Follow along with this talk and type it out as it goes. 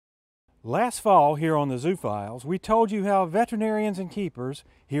Last fall here on the Zoo Files, we told you how veterinarians and keepers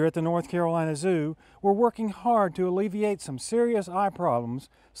here at the North Carolina Zoo were working hard to alleviate some serious eye problems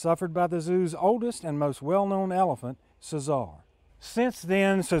suffered by the zoo's oldest and most well-known elephant, Cesar. Since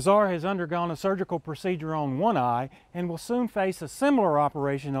then, Cesar has undergone a surgical procedure on one eye and will soon face a similar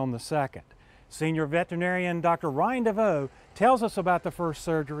operation on the second. Senior veterinarian Dr. Ryan DeVoe tells us about the first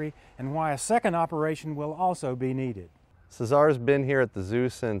surgery and why a second operation will also be needed. Cesar's been here at the zoo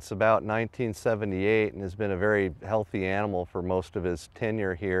since about 1978 and has been a very healthy animal for most of his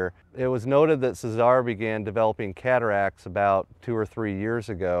tenure here. It was noted that Cesar began developing cataracts about 2 or 3 years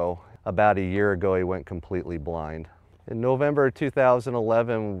ago. About a year ago, he went completely blind. In November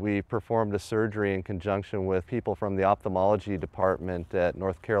 2011, we performed a surgery in conjunction with people from the ophthalmology department at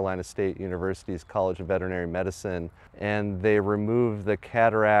North Carolina State University's College of Veterinary Medicine, and they removed the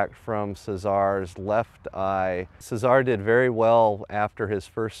cataract from Cesar's left eye. Cesar did very well after his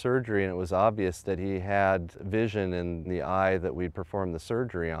first surgery, and it was obvious that he had vision in the eye that we performed the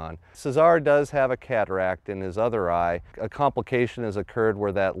surgery on. Cesar does have a cataract in his other eye. A complication has occurred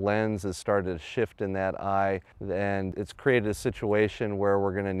where that lens has started to shift in that eye, and it's created a situation where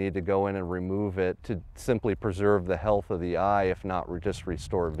we're going to need to go in and remove it to simply preserve the health of the eye, if not just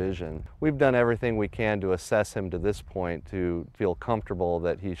restore vision. We've done everything we can to assess him to this point to feel comfortable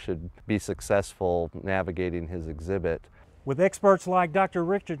that he should be successful navigating his exhibit. With experts like Dr.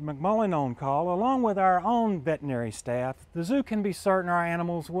 Richard McMullen on call, along with our own veterinary staff, the zoo can be certain our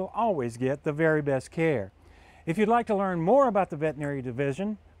animals will always get the very best care. If you'd like to learn more about the veterinary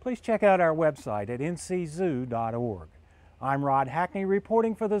division, please check out our website at nczoo.org. I'm Rod Hackney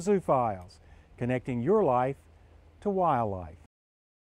reporting for the Zoo Files, connecting your life to wildlife.